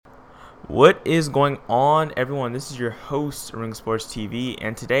What is going on, everyone? This is your host, Ring Sports TV,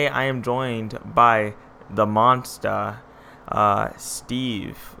 and today I am joined by the monster,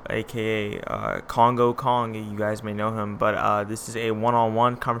 Steve, aka Kongo Kong. You guys may know him, but this is a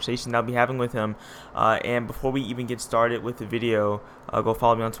one-on-one conversation that I'll be having with him. And before we even get started with the video, go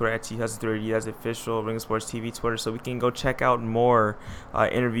follow me on Twitter at T30. That's official Ring Sports TV Twitter, so we can go check out more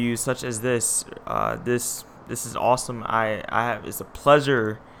interviews such as this. This is awesome. I have it's a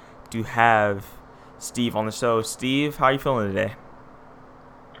pleasure to have Steve on the show. Steve, how are you feeling today?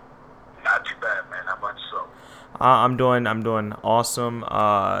 Not too bad, man. How about yourself? I'm doing awesome.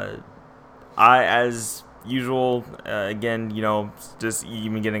 I, as usual, again, just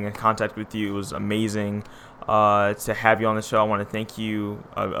even getting in contact with you, it was amazing. To have you on the show, I want to thank you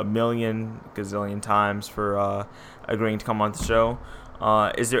a million gazillion times for agreeing to come on the show.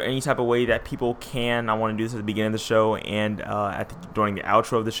 Is there any type of way that people can? I want to do this at the beginning of the show and during the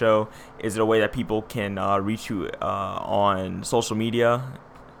outro of the show. Is there a way that people can reach you on social media?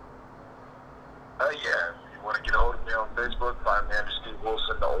 Yeah. If you want to get a hold of me on Facebook, find me under Steve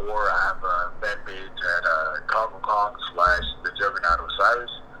Wilson, or I have a fan page at Kongo Kong / the Juggernaut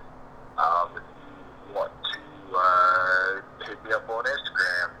Osiris. If you want to hit me up on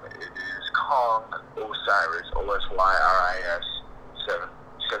Instagram, it is Kong Osiris, OSYRIS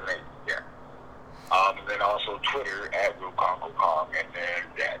 778. Yeah. And then also Twitter at Real Kongo Kong, and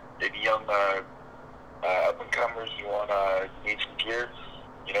then any young up and comers you want to need some gear,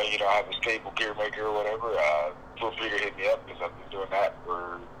 you don't have a stable gear maker or whatever, feel free to hit me up because I've been doing that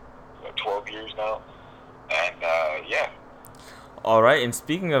for 12 years now. And yeah. All right, and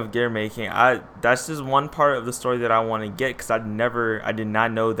speaking of gear making, that's just one part of the story that I want to get because I did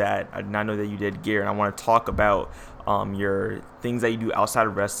not know that. I did not know that you did gear, and I want to talk about your things that you do outside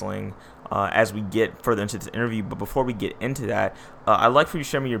of wrestling as we get further into this interview. But before we get into that, I'd like for you to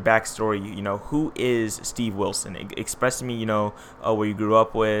share me your backstory. Who is Steve Wilson? Express to me, where you grew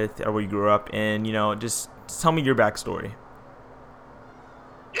up with or where you grew up in. Just tell me your backstory.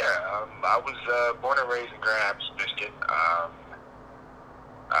 Yeah, I was born and raised in Grand Rapids, Michigan.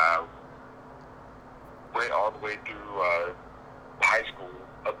 Went all the way through high school,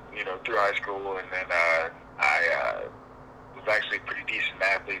 through high school, and then I was actually a pretty decent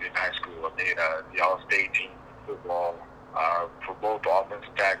athlete in high school. I made the All-State team in football for both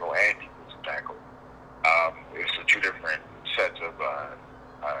offensive tackle and defensive tackle. It was two different sets of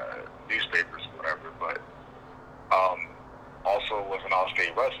newspapers, whatever, but also was an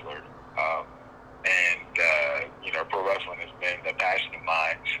All-State wrestler. Pro wrestling has been a passion of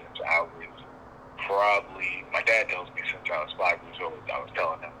mine since I was my dad tells me since I was 5 years old. I was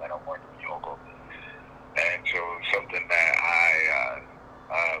telling him that I wanted to be local. And so it was something that I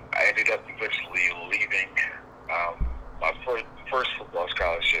ended up eventually leaving my first football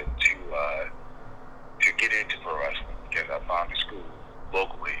scholarship to get into pro wrestling because I found a school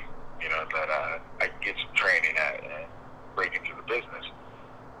locally, that I could get some training at and break into the business.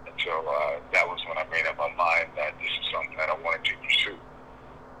 And so that was when I made up my mind that this is something that I wanted to pursue.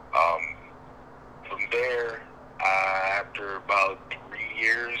 From there, after about 3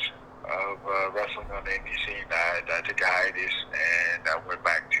 years of wrestling on the indie scene, I took a hiatus and I went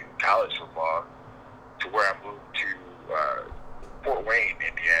back to college football to where I moved to Fort Wayne,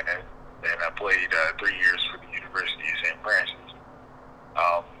 Indiana, and I played 3 years for the University of St. Francis.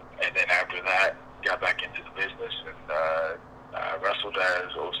 And then after that, got back into the business and wrestled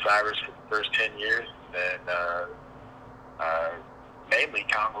as Osiris for the first 10 years, and then mainly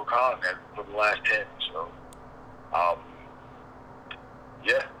Kongo Kong for the last 10. So,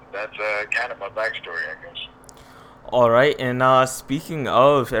 yeah, that's kind of my backstory, I guess. All right, and speaking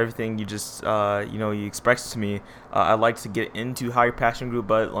of everything you just you expressed to me, I'd like to get into how your passion grew.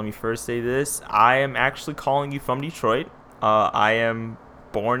 But let me first say this: I am actually calling you from Detroit. I am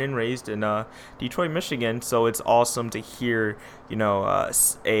born and raised in Detroit, Michigan, so it's awesome to hear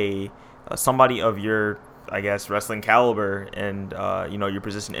somebody of your, I guess, wrestling caliber and your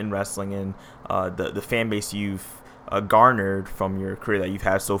position in wrestling and the fan base you've garnered from your career that you've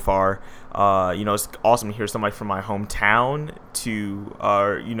had so far. It's awesome to hear somebody from my hometown to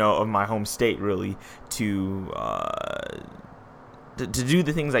of my home state really to do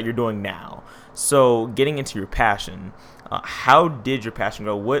the things that you're doing now. So getting into your passion, how did your passion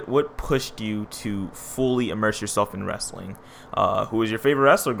grow? What pushed you to fully immerse yourself in wrestling? Who was your favorite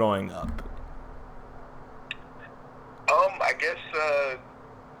wrestler growing up? I guess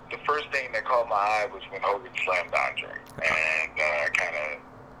the first thing that caught my eye was when Hogan slammed Andre, and I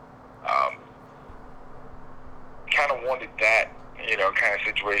kind of wanted that, kind of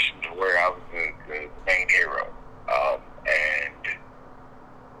situation to where I was the main hero, and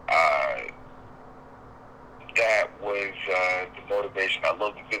situation. I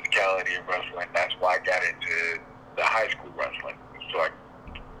love the physicality of wrestling. That's why I got into the high school wrestling. So I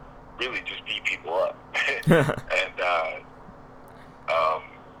really just beat people up. And,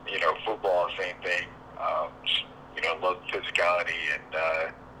 football, same thing. Love the physicality. And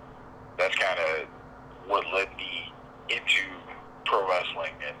that's kind of what led me into pro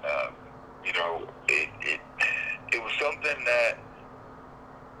wrestling. And, it was something that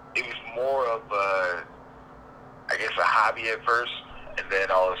it was more of a hobby at first, and then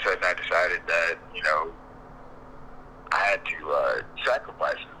all of a sudden I decided that, I had to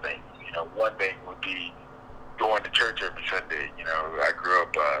sacrifice some things. One thing would be going to church every Sunday. I grew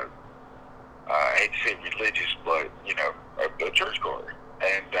up, I hate to say religious, but, a churchgoer.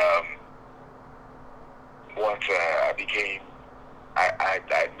 And once I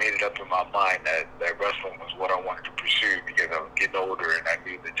made it up in my mind that wrestling was what I wanted to pursue because I was getting older and I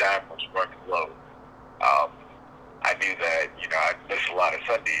knew the time was running low. I knew that, I'd miss a lot of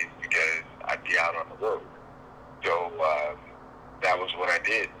Sundays because I'd be out on the road. So that was what I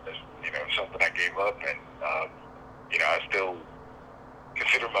did. Something I gave up, and I still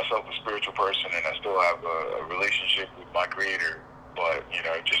consider myself a spiritual person, and I still have a relationship with my Creator, but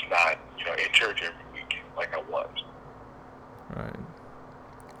just not in church every week like I was. Right.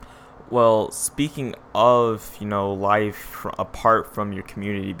 Well, speaking of, life apart from your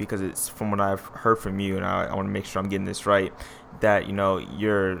community, because it's from what I've heard from you, and I want to make sure I'm getting this right, that,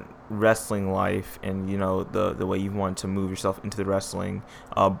 your wrestling life and, the way you want to move yourself into the wrestling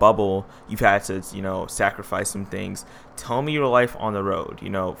bubble, you've had to, sacrifice some things. Tell me your life on the road.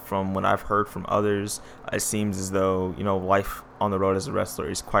 From what I've heard from others, it seems as though, life on the road as a wrestler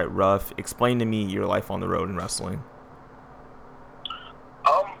is quite rough. Explain to me your life on the road in wrestling.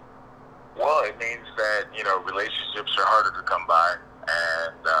 Well, it means that, relationships are harder to come by,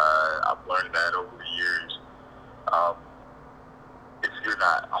 and I've learned that over the years. If you're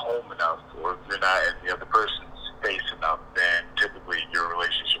not home enough, or if you're not in the other person's face enough, then typically your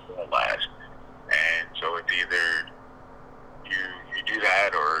relationship won't last. And so it's either you do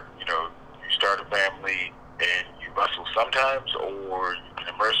that, or, you start a family and you wrestle sometimes, or you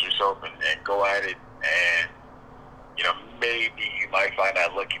can immerse yourself and go at it, and maybe you might find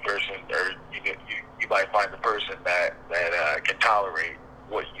that lucky person, or you might find the person that can tolerate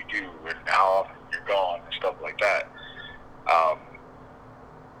what you do and how often you're gone and stuff like that.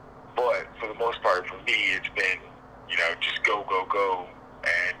 But for the most part, for me, it's been just go,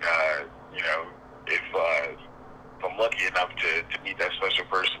 and if I'm lucky enough to meet that special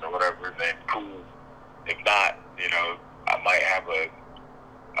person or whatever, then cool. If not, I might have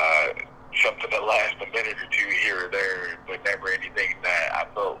something that lasts a minute or two here or there, but never anything that I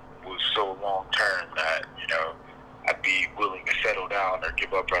felt was so long term that, I'd be willing to settle down or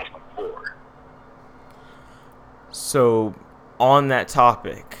give up wrestling for. So, on that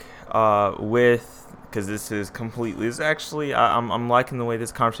topic, because this actually, I'm liking the way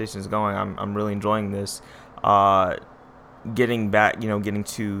this conversation is going. I'm really enjoying this. Getting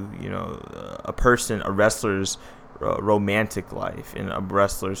to, a wrestler's romantic life and a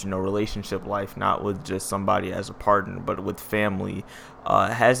wrestler's, relationship life, not with just somebody as a partner, but with family.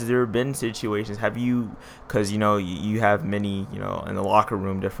 Has there been situations, because, you have many, in the locker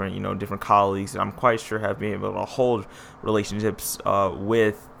room, different colleagues that I'm quite sure have been able to hold relationships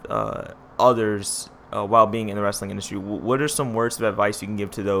with others while being in the wrestling industry. What are some words of advice you can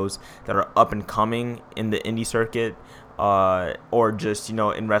give to those that are up and coming in the indie circuit, or just,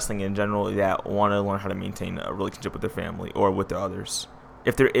 in wrestling in general, that want to learn how to maintain a relationship with their family or with their others?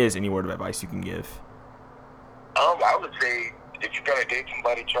 If there is any word of advice you can give. I would say, if you're going to date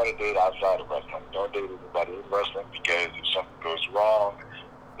somebody, try to date outside of wrestling. Don't date anybody in wrestling, because if something goes wrong,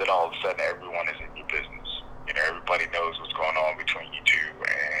 then all of a sudden everyone is in your business. Everybody knows what's going on between you two,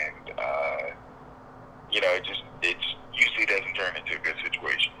 and, it usually doesn't turn into a good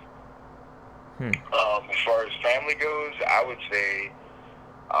situation. As far as family goes, I would say,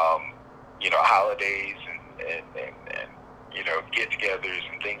 holidays and get-togethers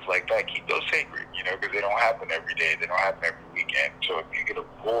and things like that, keep those sacred, because they don't happen every day. They don't happen every weekend. So if you can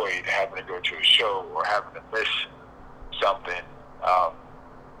avoid having to go to a show or having to miss something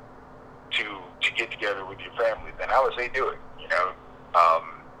to get together with your family, then I would say do it,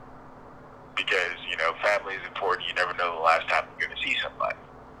 because, family is important. You never know the last time you're going to see somebody.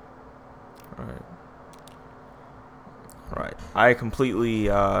 Right. I completely,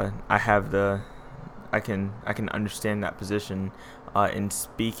 I can understand that position. And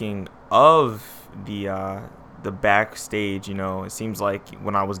speaking of the backstage, it seems like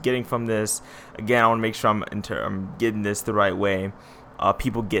when I was getting from this, again, I want to make sure I'm getting this the right way.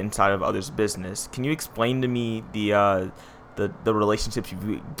 People get inside of others' business. Can you explain to me the the relationships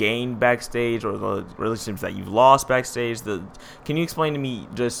you've gained backstage or the relationships that you've lost backstage. Can you explain to me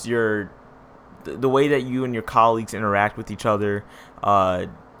just the way that you and your colleagues interact with each other,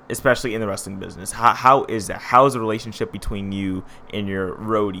 especially in the wrestling business? How is that? How is the relationship between you and your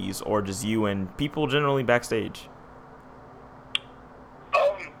roadies, or just you and people generally backstage?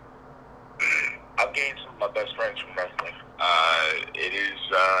 Um, I've gained some of my best friends from wrestling.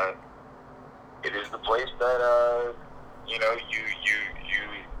 It is the place that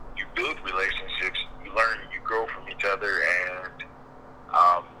you build relationships, you learn, you grow from each other, and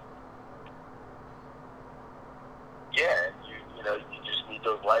you just meet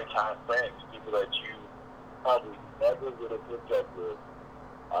those lifetime friends, people that you probably never would have hooked up with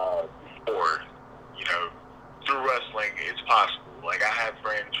before. You know, through wrestling, it's possible. Like, I have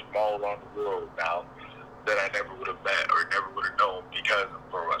friends from all around the world now that I never would have met or never would have known because of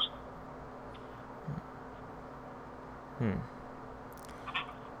pro wrestling.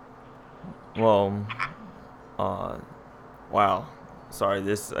 Well, wow. Sorry,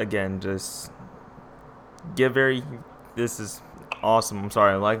 this again just get very. This is awesome. I'm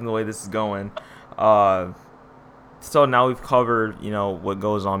sorry, I'm liking the way this is going. So now we've covered, what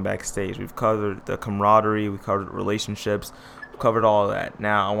goes on backstage. We've covered the camaraderie. We've covered relationships. We've covered all of that.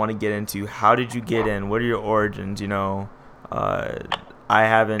 Now I want to get into how did you get in? What are your origins? I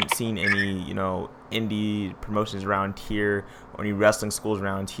haven't seen any, indie promotions around here or any wrestling schools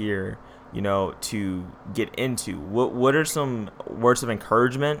around here, to get into. What are some words of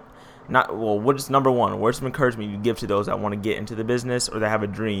encouragement? What is number one? Words of encouragement you give to those that want to get into the business or that have a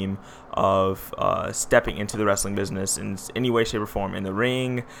dream of stepping into the wrestling business in any way, shape, or form, in the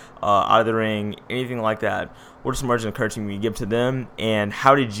ring, out of the ring, anything like that? What are some words of encouragement you give to them, and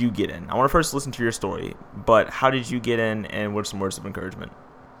how did you get in? I want to first listen to your story, but how did you get in, and what are some words of encouragement?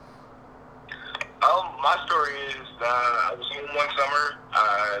 My story is I was home one summer,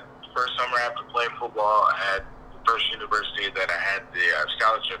 first summer after playing football at the first university that I had the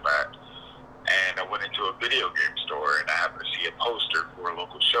scholarship at, and I went into a video game store and I happened to see a poster for a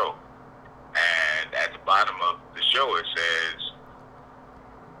local show, and at the bottom of the show it says,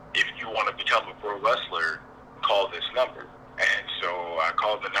 if you want to become a pro wrestler, call this number. And so I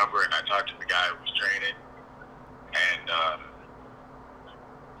called the number and I talked to the guy who was training, and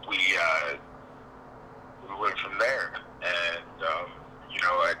we went from there. And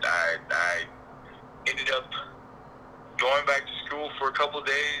I ended up going back to school for a couple of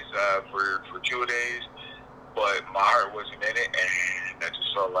days, for 2 days, but my heart wasn't in it, and I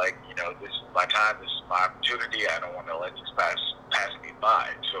just felt like, this is my time, this is my opportunity, I don't want to let this pass me by.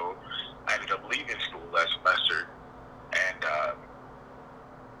 So I ended up leaving school that semester and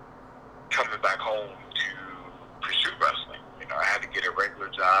coming back home to pursue wrestling. I had to get a regular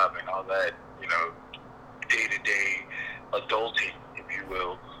job and all that, day-to-day adulting, if you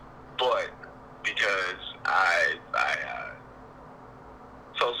will, but because I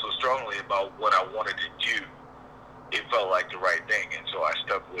felt so strongly about what I wanted to do, it felt like the right thing, and so I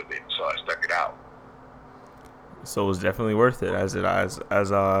stuck with it. So I stuck it out. So it was definitely worth it, as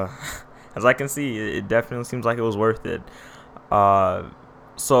I can see. It definitely seems like it was worth it.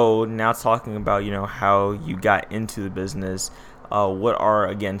 So now talking about how you got into the business. What are,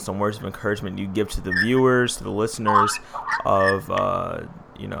 again, some words of encouragement you give to the viewers, to the listeners, of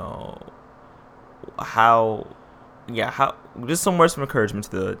how just some words of encouragement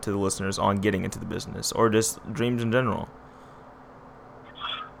to the listeners on getting into the business, or just dreams in general?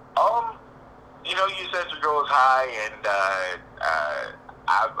 You said your goal is high, and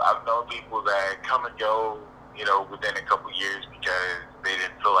I've known people that come and go, within a couple years because they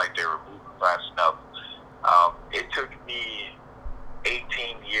didn't feel like they were moving fast enough. It took me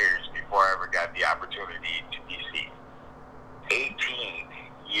 18 years before I ever got the opportunity to be seen. 18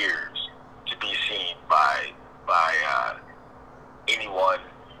 years to be seen by anyone,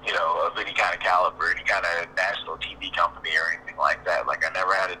 of any kind of caliber, any kind of national TV company or anything like that. Like, I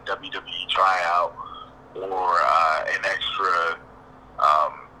never had a WWE tryout or an extra,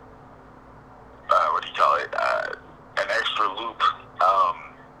 an extra loop.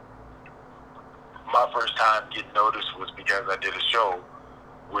 My first time getting noticed was because I did a show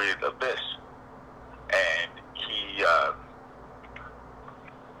with Abyss, and he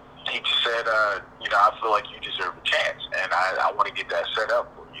just said, I feel like you deserve a chance, and I want to get that set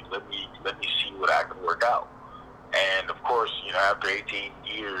up for you. Let me see what I can work out. And of course, after 18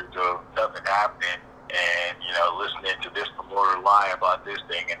 years of nothing happening, and listening to this promoter lie about this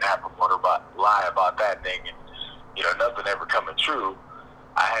thing and that promoter lie about that thing, and nothing ever coming true,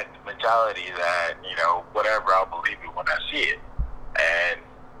 I had the mentality that whatever, I'll believe it when I see it. And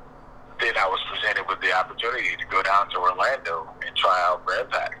then I was presented with the opportunity to go down to Orlando and try out for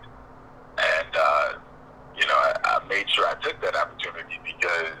Impact. And, I made sure I took that opportunity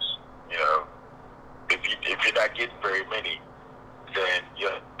because, if you're not getting very many, then you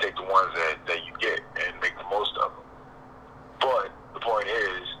take the ones that you get and make the most of them. But the point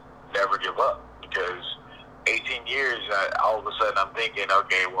is, never give up, because 18 years, all of a sudden I'm thinking,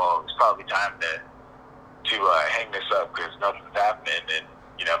 okay, well, it's probably time to hang this up because nothing's happening, and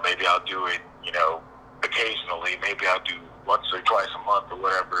maybe I'll do it, occasionally. Maybe I'll do once or twice a month or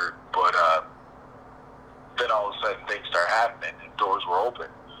whatever. But then all of a sudden things start happening and doors were open.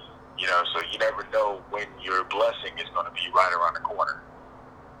 So you never know when your blessing is going to be right around the corner.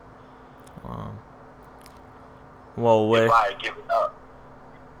 Well, if I had given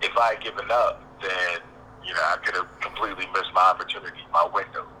up, then I could have completely missed my opportunity, my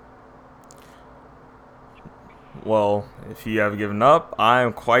window. Well, if you have given up, I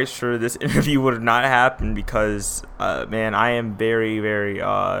am quite sure this interview would have not happened because, man, I am very, very,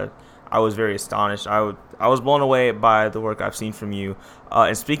 I was very astonished. I was blown away by the work I've seen from you.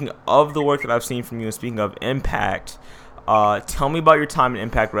 And speaking of the work that I've seen from you, and speaking of Impact, tell me about your time in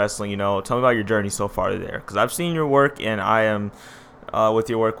Impact Wrestling. Tell me about your journey so far there, because I've seen your work, and I am with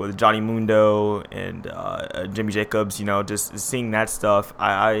your work with Johnny Mundo and Jimmy Jacobs. Just seeing that stuff.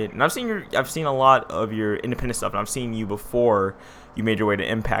 And I've seen a lot of your independent stuff, and I've seen you before you made your way to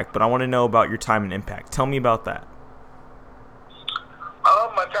Impact. But I want to know about your time in Impact. Tell me about that.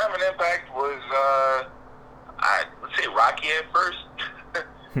 My time in Impact was, I would say, rocky at first.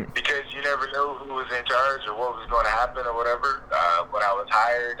 Because you never knew who was in charge or what was going to happen or whatever. When I was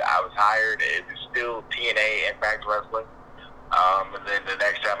hired. It was still TNA Impact Wrestling. And then the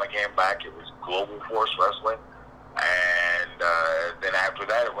next time I came back, it was Global Force Wrestling. And then after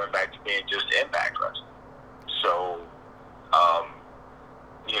that, it went back to being just Impact Wrestling. So,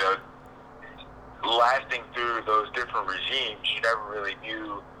 lasting through those different regimes, you never really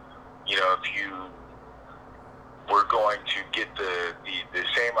knew, if you were going to get the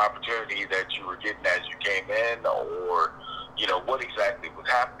same opportunity that you were getting as you came in, or what exactly was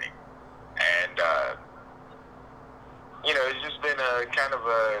happening. And it's just been a kind of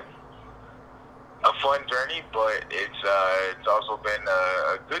a fun journey, but it's also been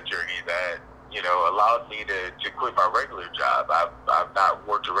a good journey that allowed me to quit my regular job. I've not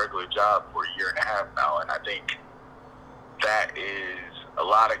worked a regular job for a year and a half now, and I think that is a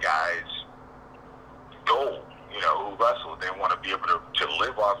lot of guys' goal. Who wrestle, they want to be able to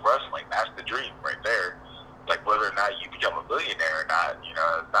live off wrestling. That's the dream right there. Like, whether or not you become a millionaire or not,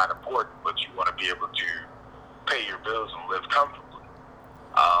 it's not important, but you want to be able to pay your bills and live comfortably.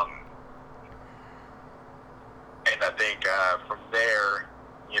 And I think from there,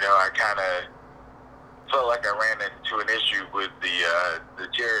 I kind of felt like I ran into an issue with the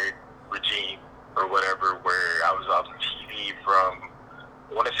Jared regime or whatever, where I was off TV from,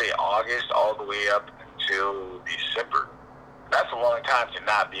 I want to say, August all the way up until December. That's a long time to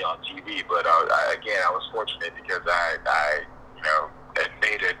not be on TV, but I was fortunate because I had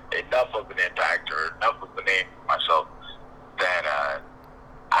made enough of an impact or enough of a name for myself that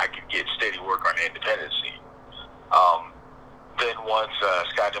I could get steady work on the independent scene. Then once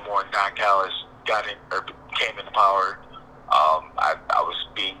Scott D'Amore and Don Callis came into power, I was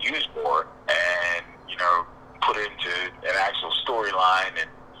being used more and put into an actual storyline,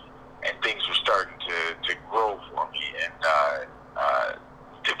 and things were starting to grow for me and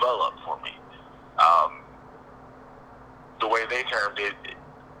develop for me. The way they termed it,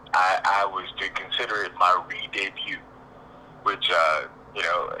 I was to consider it my re-debut, which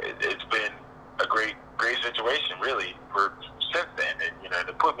it's been a great situation really for since then, and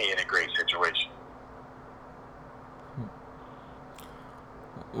to put me in a great situation.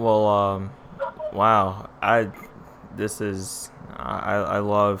 Well, wow. I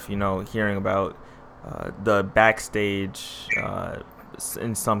love hearing about the backstage.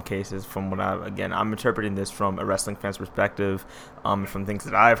 In some cases, from what I'm interpreting this from a wrestling fan's perspective, from things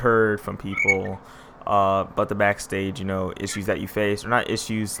that I've heard from people. But the backstage, issues that you face, or not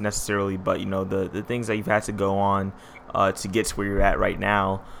issues necessarily, but the things that you've had to go on to get to where you're at right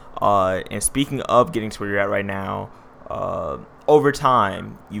now. And speaking of getting to where you're at right now, over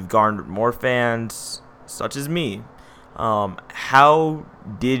time you've garnered more fans, such as me. How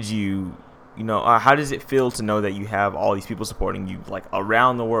did you? How does it feel to know that you have all these people supporting you, like,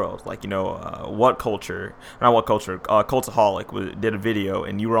 around the world? Like, Cultaholic did a video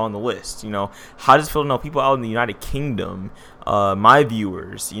and you were on the list. How does it feel to know people out in the United Kingdom, my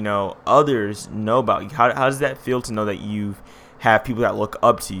viewers, others know about you? How does that feel to know that you have people that look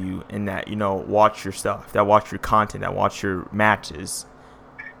up to you and that, watch your stuff, that watch your content, that watch your matches?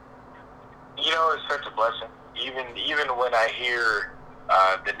 It's such a blessing. Even when I hear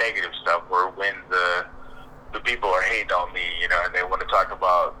the negative stuff, or when the people are hating on me, and they want to talk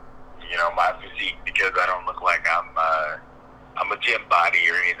about, my physique because I don't look like I'm a gym body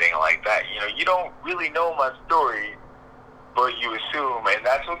or anything like that. You don't really know my story, but you assume, and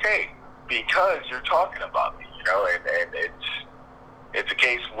that's okay because you're talking about me, and it's a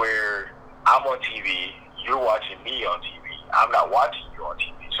case where I'm on TV, you're watching me on TV. I'm not watching you on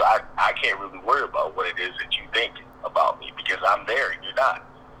TV, so I can't really worry about what it is that you think about me because I'm there and you're not.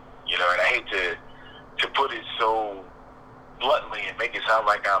 And I hate to put it so bluntly and make it sound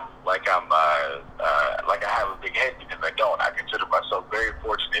like like I have a big head, because I don't. I consider myself very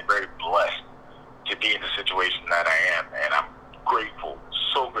fortunate, very blessed to be in the situation that I am, and I'm grateful,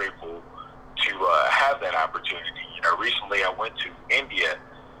 so grateful to have that opportunity. Recently I went to India,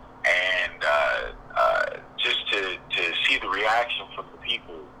 and just to see the reaction from the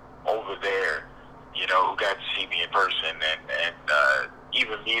people over there, who got to see me in person, and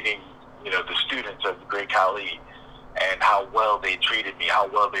even meeting, the students of the Great Khali, and how well they treated me, how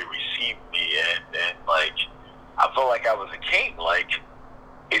well they received me, and like, I felt like I was a king. Like,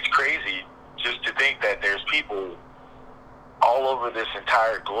 it's crazy just to think that there's people all over this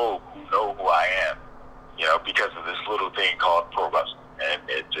entire globe who know who I am, because of this little thing called pro wrestling. And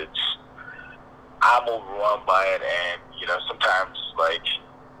it's I'm overwhelmed by it, and sometimes, like,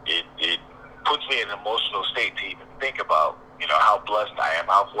 it puts me in an emotional state to even think about, how blessed I am,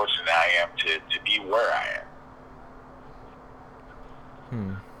 how fortunate I am to be where I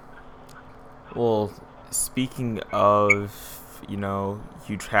am. Well, speaking of,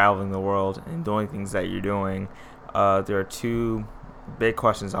 you traveling the world and doing things that you're doing, there are two big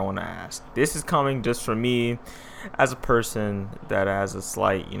questions I want to ask. This is coming just from me as a person that has a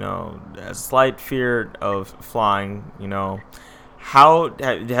slight fear of flying. How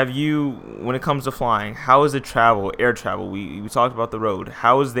have you, when it comes to flying, how is the air travel? We talked about the road.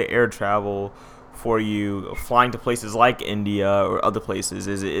 How is the air travel for you, flying to places like India or other places?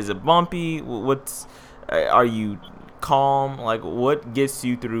 Is it bumpy? Are you calm? Like, what gets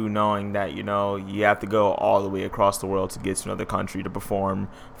you through knowing that you have to go all the way across the world to get to another country to perform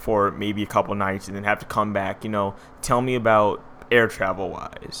for maybe a couple nights and then have to come back? Tell me about air travel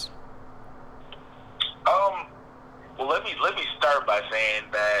wise. Well, let me start by saying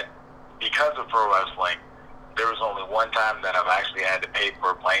that because of pro wrestling, there was only one time that I've actually had to pay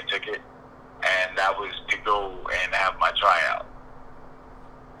for a plane ticket, and that was to go and have my tryout.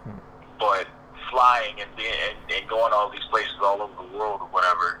 But flying and going all these places all over the world or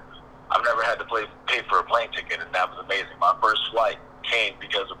whatever, I've never had to pay for a plane ticket, and that was amazing. My first flight came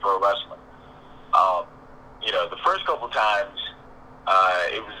because of pro wrestling. The first couple times,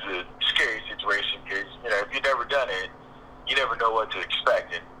 it was a scary situation because, if you've never done it, you never know what to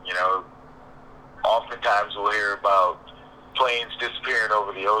expect. And, oftentimes we'll hear about planes disappearing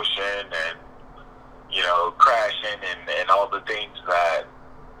over the ocean and, crashing and all the things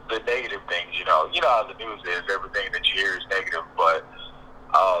the negative things, how the news is, everything that you hear is negative. But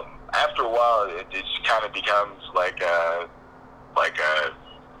after a while, it just kind of becomes like a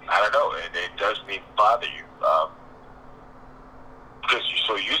I don't know, it doesn't even bother you. Because you're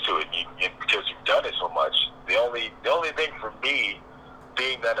so used to it, and because you've done it so much. The only thing for me,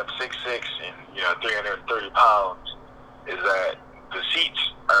 being that I'm 6'6" and 330 pounds, is that the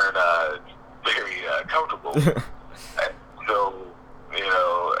seats aren't very comfortable. And so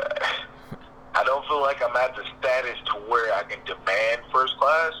I don't feel like I'm at the status to where I can demand first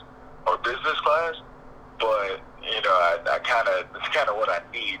class or business class, but it's kind of what I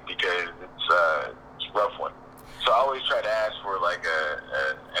need because it's a rough one. So I always try to ask for like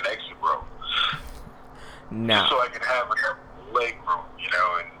an extra row, just so I can have a leg room,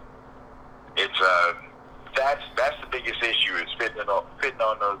 and it's that's the biggest issue is fitting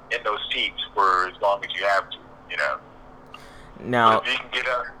in those seats for as long as you have to, Now, but if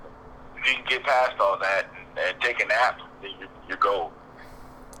you can get past all that and take a nap, then you're gold.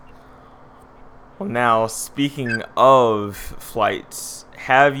 Well, now, speaking of flights,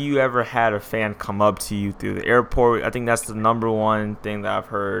 have you ever had a fan come up to you through the airport? I think that's the number one thing that I've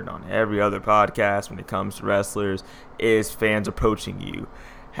heard on every other podcast when it comes to wrestlers is fans approaching you.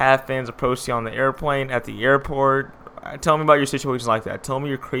 Have fans approach you on the airplane, at the airport? Tell me about your situations like that. Tell me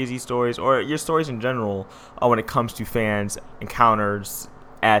your crazy stories or your stories in general when it comes to fans encounters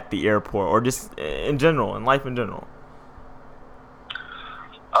at the airport or just in general, in life in general.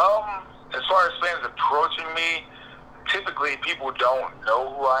 As far as fans approaching me, typically people don't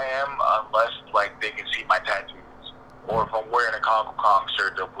know who I am unless like they can see my tattoos, or if I'm wearing a Kongo Kong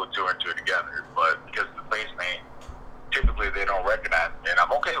shirt, they'll put two and two together. But because of the face name, typically they don't recognize me, and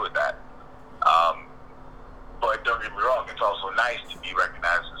I'm okay with that.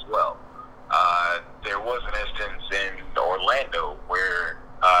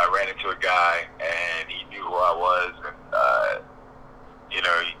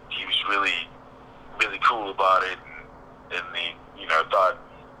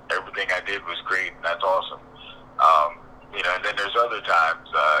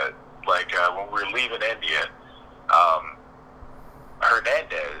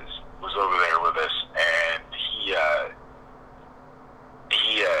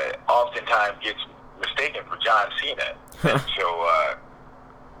 gets mistaken for John Cena. And so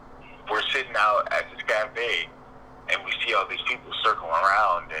we're sitting out at this cafe, and we see all these people circling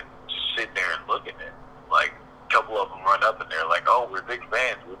around and just sitting there and looking at it. Like, a couple of them run up and they're like, "Oh, we're big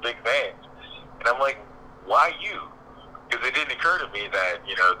fans. We're big fans." And I'm like, "Why you?" Because it didn't occur to me that,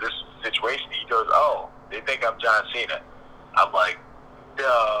 this situation. He goes, "Oh, they think I'm John Cena." I'm like,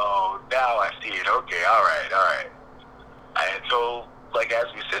 "No, now I see it. Okay, all right." And so, like, as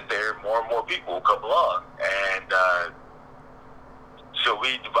we sit there, more and more people come along. And so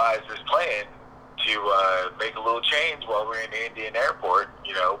we devised this plan to make a little change while we're in the Indian airport,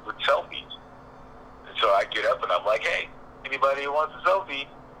 with selfies. And so I get up and I'm like, "Hey, anybody who wants a selfie,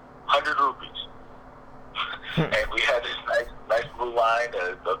 100 rupees. And we had this nice blue line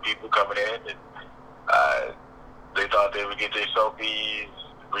of people coming in, and they thought they would get their selfies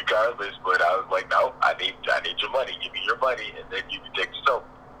regardless, but I was like, "No, I need your money. Give me your money, and then you can take the selfie.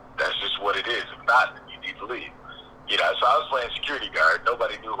 That's just what it is. If not, then you need to leave." So I was playing security guard.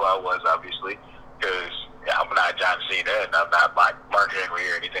 Nobody knew who I was, obviously, because I'm not John Cena and I'm not Mark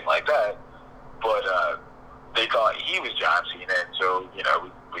Henry or anything like that. But they thought he was John Cena, and so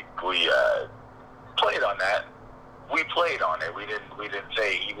we played on that. We played on it. We didn't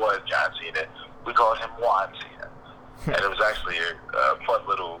say he was John Cena. We called him Juan Cena, and it was actually a fun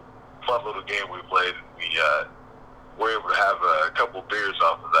little game we played. We were able to have a couple beers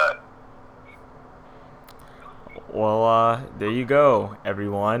off of that. Well, there you go,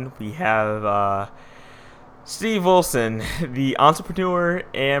 everyone. We have Steve Wilson, the entrepreneur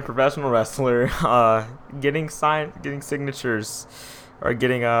and professional wrestler, getting signatures, or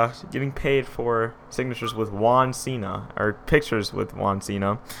getting paid for signatures with Juan Cena, or pictures with Juan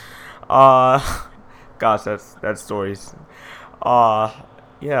Cena. Gosh, that's stories.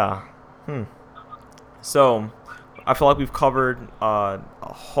 Yeah. So, I feel like we've covered a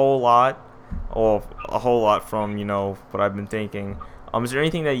whole lot from what I've been thinking. Is there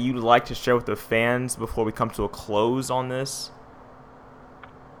anything that you'd like to share with the fans before we come to a close on this?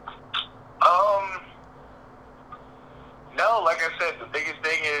 No, like I said, the biggest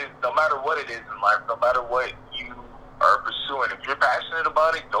thing is no matter what it is in life, no matter what you are pursuing, if you're passionate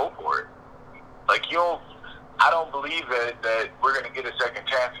about it, go for it. Like, I don't believe that we're going to get a second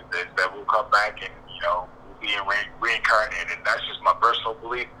chance at this, that we'll come back and, we'll be reincarnated. That's just my personal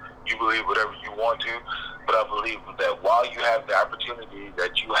belief. You believe whatever you want to, but I believe that while you have the opportunity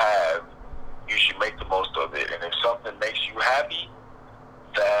that you have, you should make the most of it. And if something makes you happy,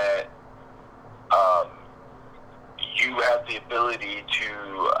 that you have the ability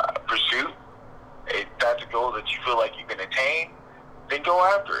to pursue, if that's a goal that you feel like you can attain, then go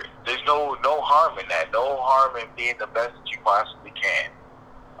after it. There's no harm in that. No harm in being the best that you possibly can.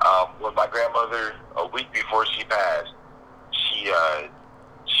 When my grandmother, a week before she passed,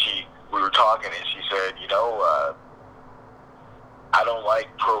 we were talking, and she said, "I don't like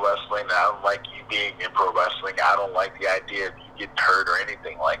pro wrestling. I don't like you being in pro wrestling. I don't like the idea of you getting hurt or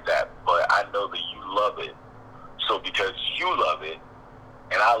anything like that. But I know that you love it. So because you love it,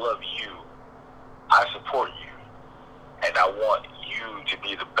 and I love you, I support you. And I want you to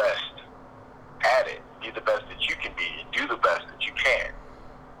be the best at it. Be the best that you can be, and do the best that you can."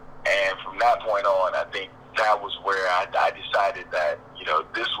 And from that point on, I think that was where I decided that,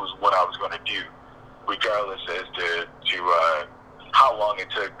 this was what I was going to do, regardless as to how long it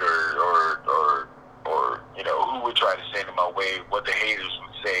took or who would try to stand in my way, what the haters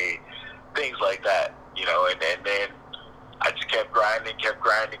would say, things like that, and then I just kept grinding.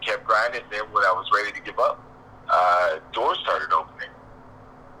 And then when I was ready to give up, doors started opening.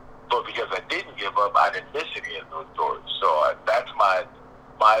 But because I didn't give up, I didn't miss any of those doors. So that's my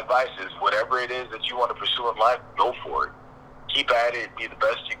advice is, whatever it is that you want to pursue in life, go for it. Keep at it. Be the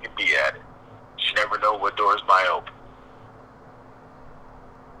best you can be at it. You never know what doors might open.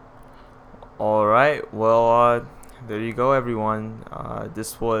 All right. Well, there you go, everyone.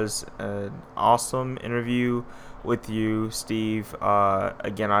 This was an awesome interview with you, Steve.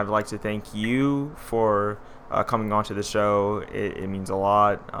 Again, I'd like to thank you for coming onto the show. It means a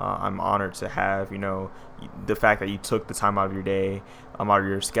lot. I'm honored to have, the fact that you took the time out of your day, out of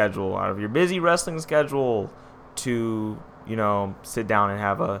your schedule, out of your busy wrestling schedule, to sit down and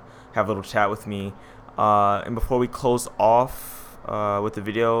have a little chat with me. And before we close off with the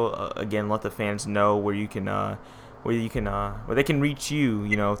video, again, let the fans know where they can reach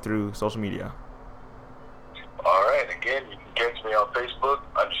you, through social media. All right. Again, you can catch me on Facebook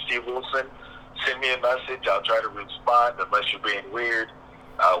under Steve Wilson. Send me a message. I'll try to respond unless you're being weird.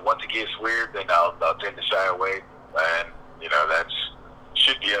 Once it gets weird, then I'll tend to shy away, and that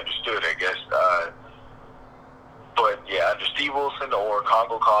should be understood, I guess. But yeah, under Steve Wilson Wilson or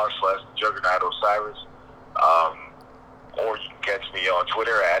Kongo Kong / the Juggernaut Osiris. Or you can catch me on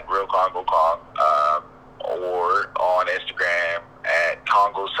Twitter at Real Kongo Kong, or on Instagram at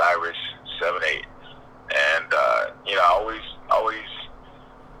Kongo Cyrus 78. And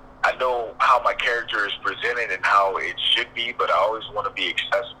I know how my character is presented and how it should be, but I always want to be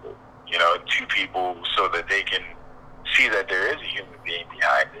accessible, to people so that they can see that there is a human being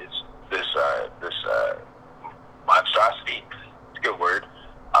behind this monstrosity. It's a good word.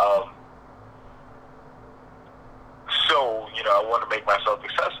 So, I want to make myself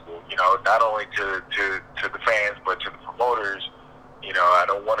accessible, not only to the fans, but to the promoters. I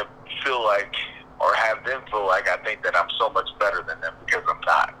don't want to feel like, or have them feel like I think that I'm so much better than them, because I'm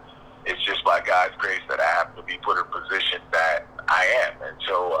not. It's just by God's grace that I happen to be put in a position that I am. And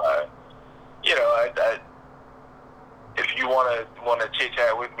so, if you want to chit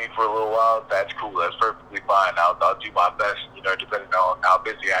chat with me for a little while, that's cool. That's perfectly fine. I'll do my best, depending on how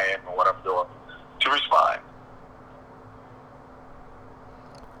busy I am and what I'm doing, to respond.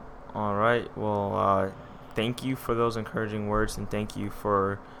 All right. Well, thank you for those encouraging words, and thank you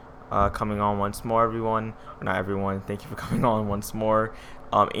for coming on once more, everyone. Or not everyone. Thank you for coming on once more.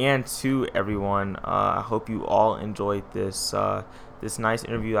 And to everyone, I hope you all enjoyed this nice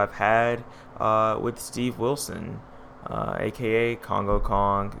interview I've had with Steve Wilson, aka Kongo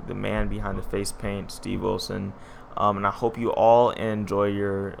Kong, the man behind the face paint, Steve Wilson. And I hope you all enjoy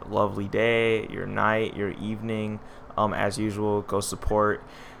your lovely day, your night, your evening. As usual, go support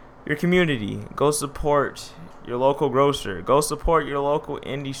your community. Go support your local grocer. Go support your local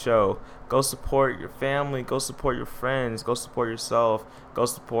indie show. Go support your family. Go support your friends. Go support yourself. Go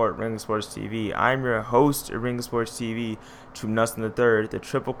support Ring of Sports TV. I'm your host of Ring of Sports TV, Troop Nussin III, the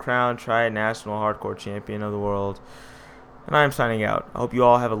Triple Crown Tri-National Hardcore Champion of the world. And I'm signing out. I hope you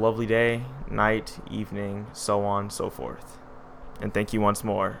all have a lovely day, night, evening, so on, so forth. And thank you once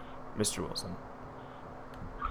more, Mr. Wilson.